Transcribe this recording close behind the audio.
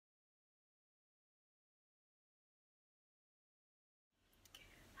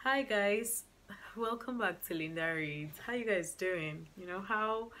Hi guys, welcome back to Linda Reads. How you guys doing?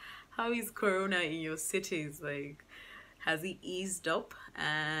 How is Corona in your cities? Like, has it eased up?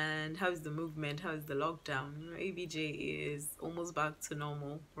 And how is the movement? How is the lockdown? ABJ is almost back to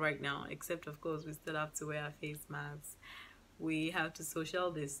normal right now, except of course we still have to wear our face masks. We have to social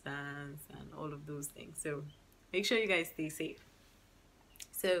distance and all of those things. So make sure you guys stay safe.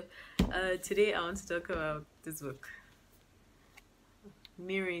 So today I want to talk about this book,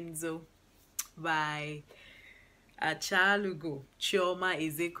 MMirinzo by Chioma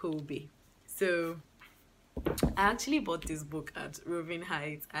Ezekobe. So I actually bought this book at Roving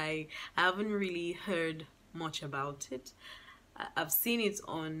Heights. I haven't really heard much about it. I've seen it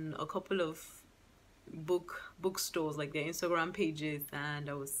on a couple of bookstores, like their Instagram pages, and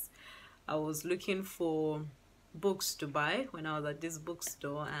I was looking for books to buy when I was at this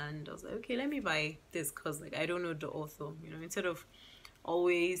bookstore, and I was like, okay, let me buy this because like I don't know the author. Instead of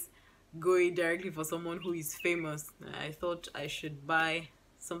always going directly for someone who is famous, I thought I should buy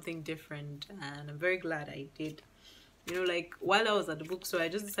something different, and I'm very glad I did. Like while I was at the bookstore, I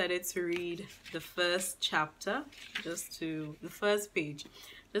just decided to read the first chapter, the first page,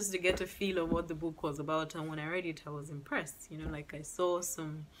 just to get a feel of what the book was about. And when I read it, I was impressed. Like I saw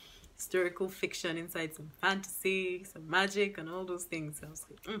some historical fiction inside, some fantasy, some magic, and all those things. I was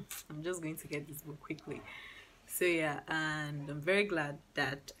like, I'm just going to get this book quickly. So yeah, and I'm very glad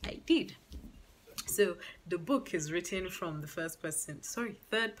that I did. So the book is written from the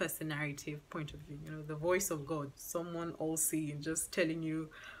third person narrative point of view, the voice of God, someone all seeing, just telling you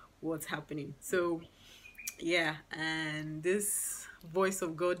what's happening. So yeah, and this voice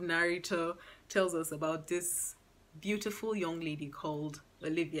of God narrator tells us about this beautiful young lady called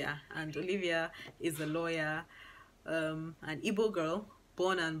Olivia, and Olivia is a lawyer, an Igbo girl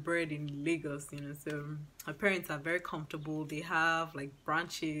born and bred in Lagos. So her parents are very comfortable. They have like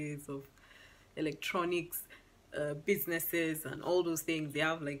branches of electronics businesses and all those things. They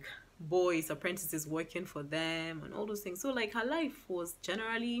have like boys, apprentices working for them and all those things. So like her life was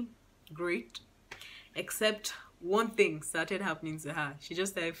generally great, except one thing started happening to her. She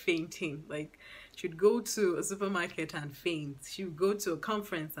just started fainting. Like she'd go to a supermarket and faint. She would go to a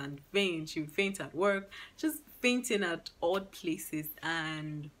conference and faint. She would faint at work, just fainting at odd places.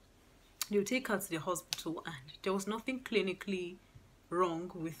 And they would take her to the hospital, and there was nothing clinically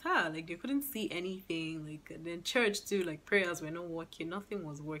wrong with her. Like they couldn't see anything. Like then church too, like prayers were not working, nothing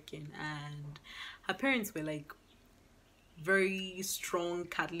was working. And her parents were like very strong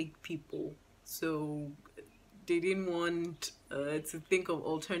Catholic people, so they didn't want to think of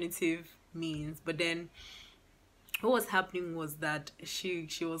alternative means. But then what was happening was that she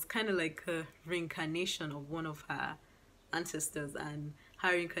was kind of like a reincarnation of one of her ancestors, and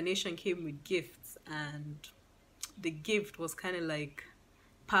her reincarnation came with gifts, and the gift was kind of like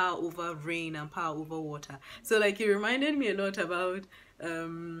power over rain and power over water. So like it reminded me a lot about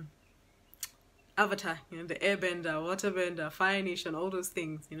Avatar, the airbender, waterbender, fire nation, all those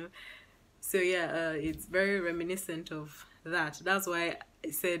things. So yeah, it's very reminiscent of that. That's why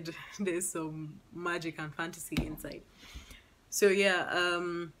I said there's some magic and fantasy inside. So yeah,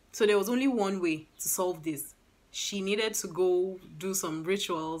 so there was only one way to solve this. She needed to go do some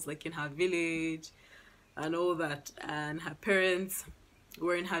rituals like in her village and all that, and her parents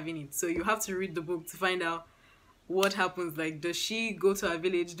weren't having it. So you have to read the book to find out what happens. Like, does she go to her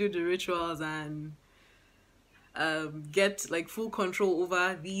village, do the rituals, and get like full control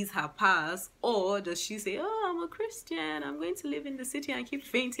over these her powers, or does she say, oh, I'm a Christian, I'm going to live in the city and keep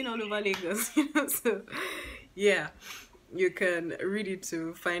fainting all over Lagos? So yeah, you can read it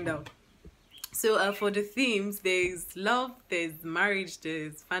to find out. So for the themes, there's love, there's marriage,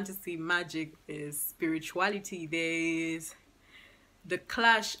 there's fantasy, magic, there's spirituality, there's the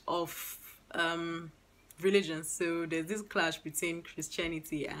clash of religions. So there's this clash between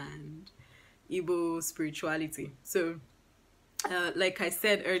Christianity and Igbo spirituality. So like I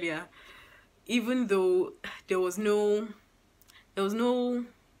said earlier, even though there was no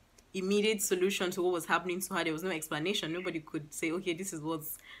immediate solution to what was happening to her, there was no explanation, nobody could say, okay, this is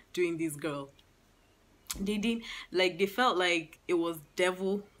what's doing this girl. They felt like it was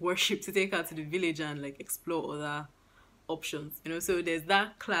devil worship to take her to the village and like explore other options. So there's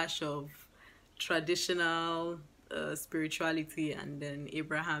that clash of traditional spirituality and then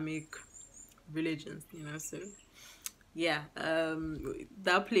Abrahamic religions. So yeah,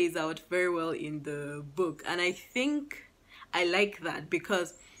 that plays out very well in the book, and I think I like that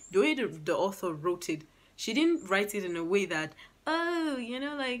because the way the author wrote it, she didn't write it in a way that, oh,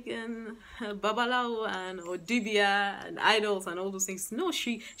 like Babalawo and Odibia and idols and all those things. No,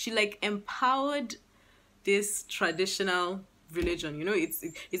 she like empowered this traditional religion. You know,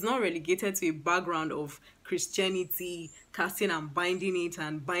 it's not relegated to a background of Christianity, casting and binding it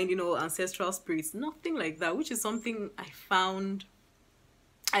and binding all ancestral spirits. Nothing like that, which is something I found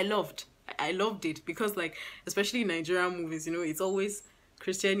I loved. I loved it because, like, especially in Nigerian movies, you know, it's always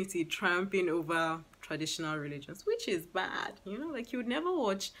Christianity triumphing over traditional religions, which is bad. You know, like, you would never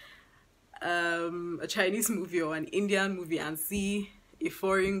watch a Chinese movie or an Indian movie and see a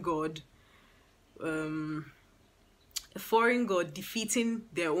foreign god defeating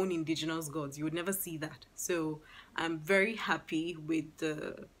their own indigenous gods. You would never see that. So I'm very happy with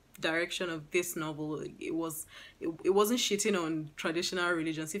the direction of this novel. It wasn't shitting on traditional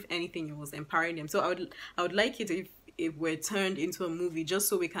religions. If anything, it was empowering them. So I would like it if it were turned into a movie, just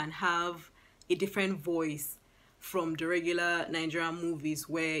so we can have a different voice from the regular Nigerian movies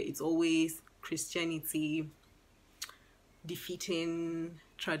where it's always Christianity defeating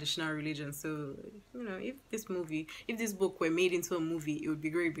traditional religion. So, you know, if this book were made into a movie, it would be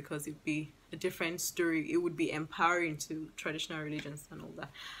great because it would be a different story. It would be empowering to traditional religions and all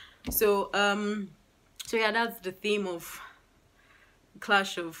that. So yeah, that's the theme of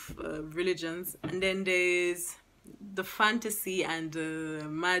clash of religions. And then there's the fantasy and the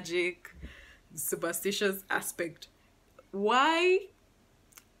magic, superstitious aspect. Why?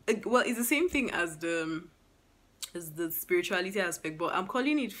 Well, it's the same thing as the spirituality aspect, but I'm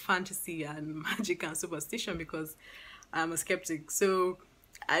calling it fantasy and magic and superstition because I'm a skeptic. So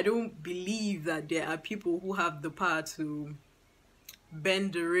I don't believe that there are people who have the power to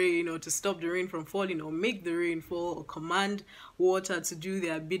bend the rain or to stop the rain from falling or make the rain fall or command water to do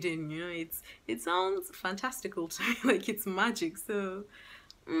their bidding. You know, it sounds fantastical to me, like it's magic. So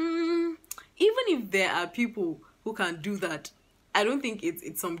even if there are people who can do that, I don't think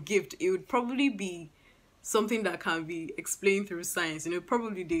it's some gift. It would probably be something that can be explained through science. You know,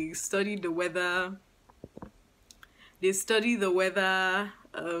 probably they study the weather,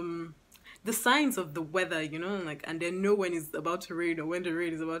 the signs of the weather, you know, like, and they know when it's about to rain or when the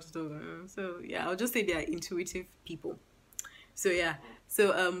rain is about to start. So yeah, I'll just say they are intuitive people. So yeah,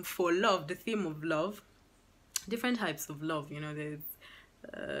 so for love, the theme of love, different types of love, you know,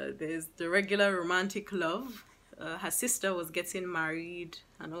 there's the regular romantic love. Her sister was getting married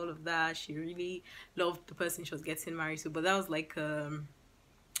and all of that. She really loved the person she was getting married to, but that was like a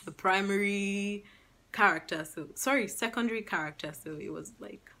primary character, secondary character. So it was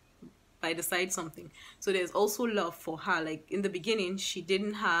like by the side something. So there's also love for her. Like in the beginning, she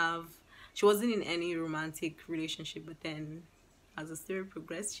wasn't in any romantic relationship, but then as the story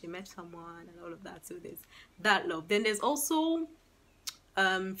progressed, she met someone and all of that. So there's that love. Then there's also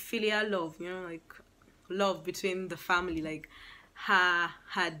filial love, you know, like love between the family. Like her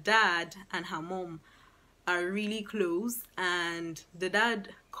dad and her mom are really close, and the dad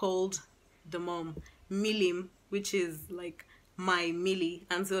called the mom Milim, which is like my Millie,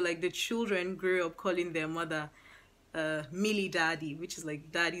 and so like the children grew up calling their mother Millie Daddy, which is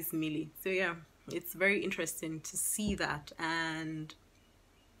like Daddy's Millie. So yeah, it's very interesting to see that. And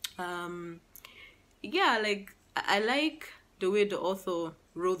yeah, like I like the way the author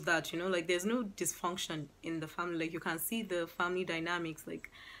wrote that, you know, like there's no dysfunction in the family. Like you can see the family dynamics, like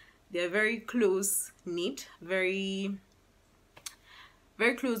they're very close knit, very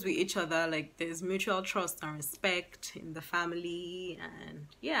close with each other. Like there's mutual trust and respect in the family, and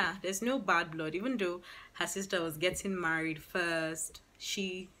yeah, there's no bad blood. Even though her sister was getting married first,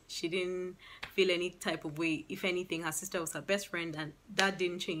 she didn't feel any type of way. If anything, her sister was her best friend, and that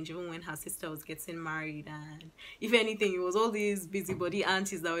didn't change even when her sister was getting married. And if anything, it was all these busybody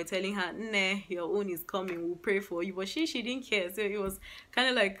aunties that were telling her, nah, your own is coming, we'll pray for you. But she didn't care. So it was kind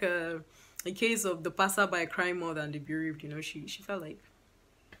of like a case of the passerby crying more than the bereaved. You know, she felt like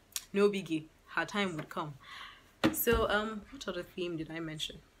no biggie, her time would come. So what other theme did I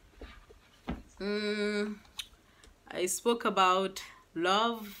mention? I spoke about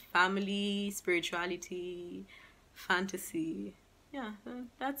love, family, spirituality, fantasy. Yeah,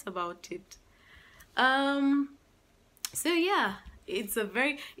 that's about it. So yeah, it's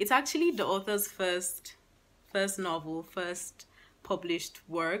actually the author's first novel, first published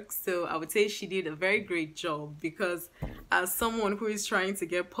work. So I would say she did a very great job, because as someone who is trying to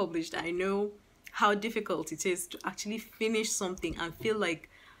get published, I know how difficult it is to actually finish something and feel like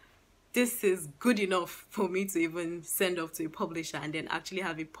this is good enough for me to even send off to a publisher and then actually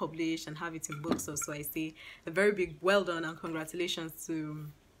have it published and have it in books. So I say a very big well done and congratulations to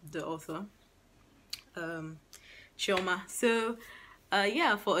the author, Chioma. So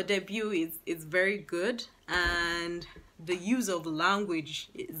yeah, for a debut, it's very good, and the use of language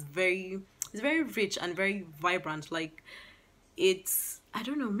is very rich and very vibrant. Like I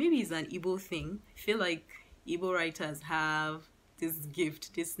don't know, maybe it's an Igbo thing. I feel like Igbo writers have this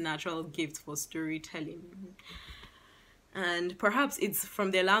gift, this natural gift for storytelling. And perhaps it's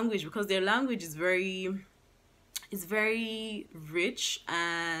from their language, because their language is very rich,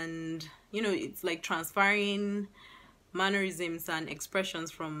 and you know, it's like transferring mannerisms and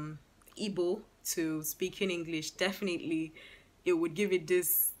expressions from Igbo to speaking English. Definitely it would give it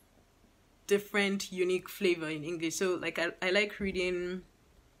this different, unique flavor in English. So like I like reading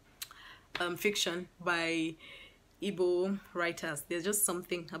fiction by Igbo writers. There's just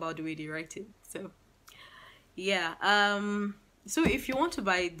something about the way they write it. So yeah, so if you want to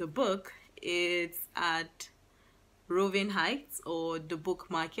buy the book, it's at Roving Heights or the Book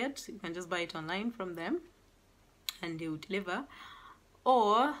Market. You can just buy it online from them and they will deliver,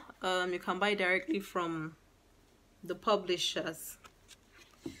 or you can buy directly from the publishers.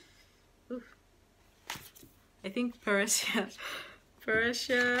 Oof. I think Persia.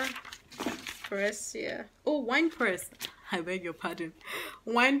 Oh, Wine Press. I beg your pardon.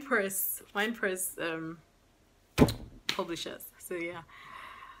 Wine Press publishers. So yeah,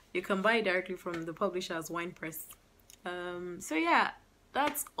 you can buy directly from the publishers, Wine Press. So yeah,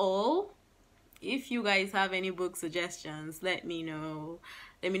 that's all. If you guys have any book suggestions, let me know.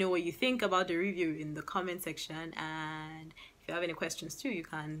 Let me know what you think about the review in the comment section, and if you have any questions too, you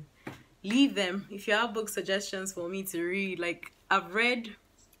can leave them. If you have book suggestions for me to read, like I've read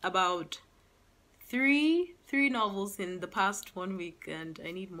about three novels in the past 1 week, and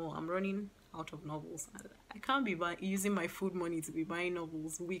I need more. I'm running out of novels. I can't be using my food money to be buying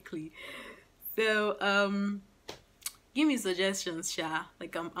novels weekly. So give me suggestions, Sha.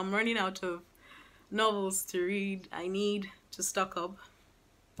 Like I'm running out of novels to read. I need to stock up.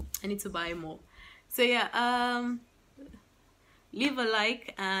 I need to buy more. So yeah, leave a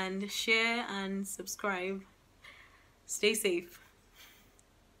like and share and subscribe. Stay safe.